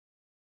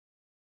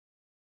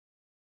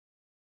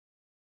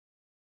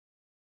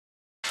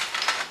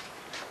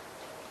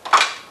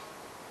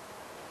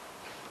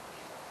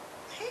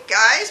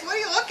guys, what are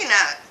you looking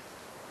at?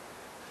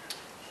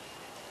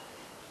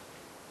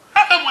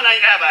 How come when I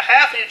have a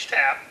half-inch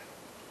tap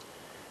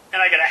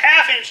and I get a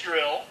half-inch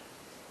drill,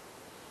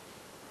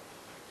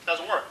 it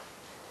doesn't work?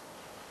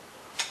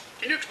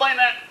 Can you explain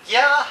that?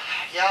 Yeah,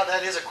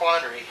 that is a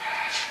quandary.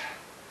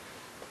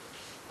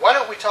 Why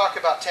don't we talk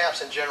about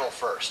taps in general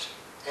first,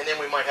 and then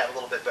we might have a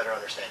little bit better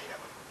understanding of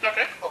them.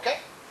 Okay. Okay?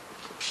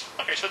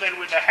 Okay, so then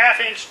with a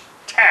half-inch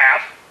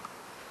tap,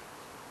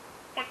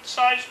 what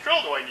size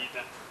drill do I need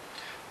then?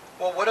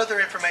 Well, what other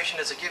information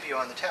does it give you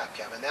on the tap,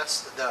 Kevin?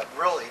 That's the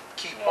really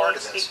key part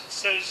of this. It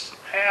says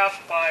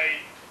half by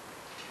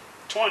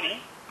 20.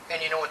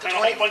 And you know what the and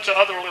 20... a whole bunch of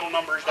other little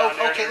numbers down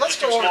there. Okay, let's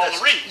go over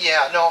this.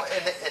 Yeah, no,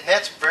 and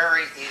that's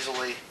very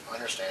easily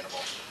understandable.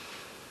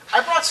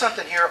 I brought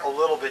something here a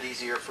little bit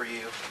easier for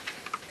you.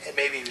 And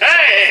maybe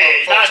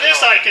hey, now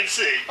this I can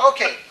see.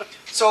 Okay,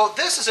 so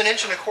this is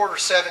 1¼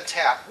 7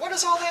 tap. What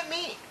does all that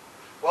mean?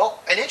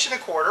 Well,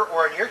 1¼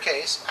 or in your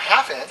case, a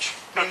half-inch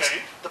means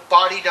the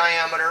body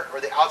diameter or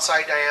the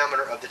outside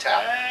diameter of the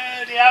tap.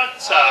 The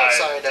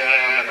outside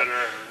diameter.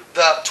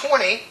 The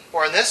 20,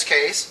 or in this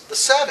case, the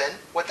 7,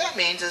 what that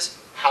means is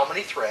how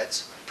many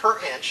threads per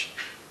inch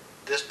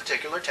this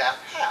particular tap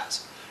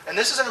has. And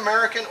this is an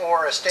American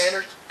or a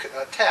standard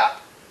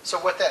tap, so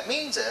what that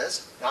means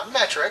is, not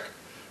metric,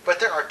 but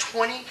there are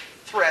 20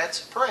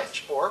 threads per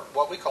inch, or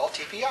what we call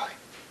TPI.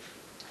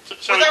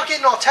 So without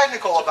getting all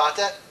technical about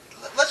that,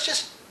 let's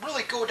just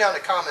really go down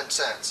to common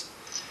sense.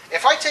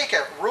 If I take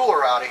a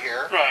ruler out of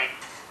here,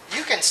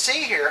 you can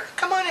see here,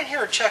 come on in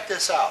here and check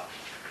this out,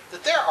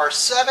 that there are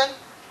 7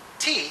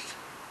 teeth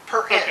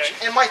per inch.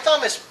 And my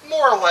thumb is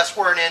more or less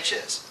where an inch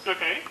is.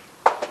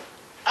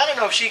 I don't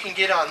know if she can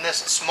get on this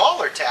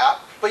smaller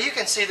tap, but you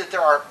can see that there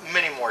are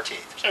many more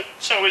teeth.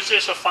 So is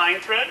this a fine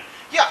thread?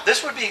 Yeah,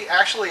 this would be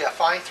actually a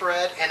fine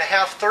thread, and a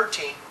half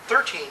 13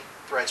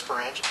 threads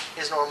per inch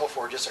is normal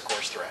for just a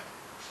coarse thread.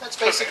 That's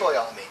basically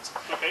all it means.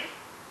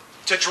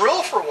 To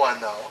drill for one,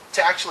 though,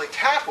 to actually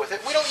tap with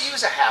it, we don't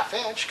use a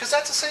half-inch because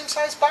that's the same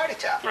size body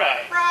tap.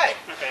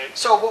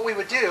 So what we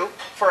would do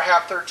for a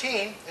half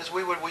 13 is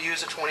we would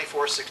use a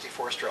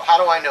 24/64 drill. How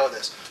do I know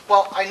this?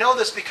 Well, I know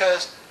this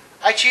because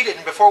I cheated,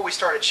 and before we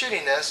started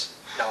shooting this,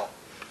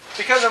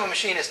 because I'm a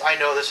machinist, I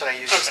know this and I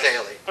use this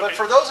daily. But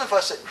for those of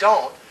us that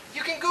don't,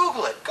 you can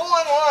Google it. Go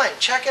online,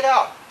 check it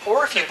out.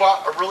 Or if you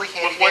bought a really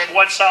handy...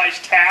 What size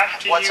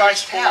tap to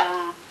use for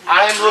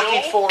I'm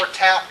looking for a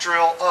tap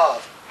drill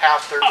of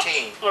half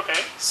 13,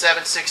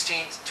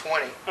 7/16,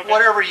 20,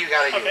 whatever you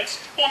got to use.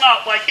 Well, now,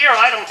 like here,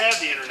 I don't have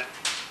the internet.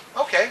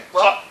 Okay,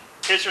 well...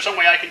 So, is there some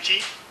way I can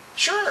cheat?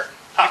 Sure.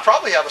 You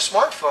probably have a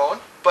smartphone,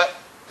 but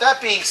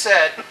that being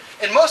said,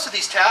 in most of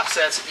these tap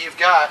sets that you've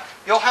got,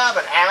 you'll have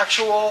an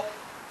actual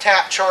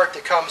tap chart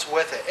that comes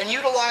with it, and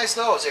utilize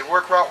those. They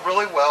work out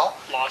really well.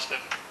 Lost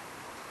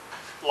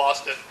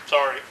it.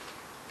 Sorry.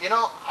 You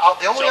know,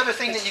 the only other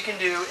thing that you can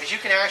do is you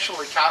can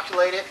actually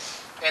calculate it,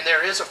 and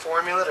there is a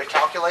formula to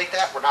calculate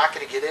that. We're not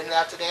going to get into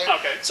that today.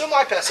 So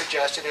my best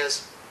suggestion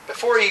is,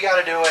 before you got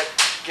to do it,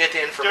 get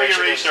the information.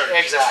 Do your research.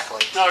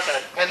 Exactly.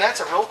 And that's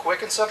a real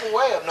quick and simple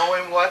way of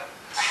knowing what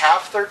a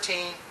half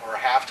 13 or a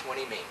half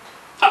 20 mean.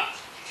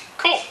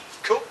 Cool.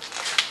 Cool.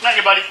 Thank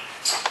you, buddy.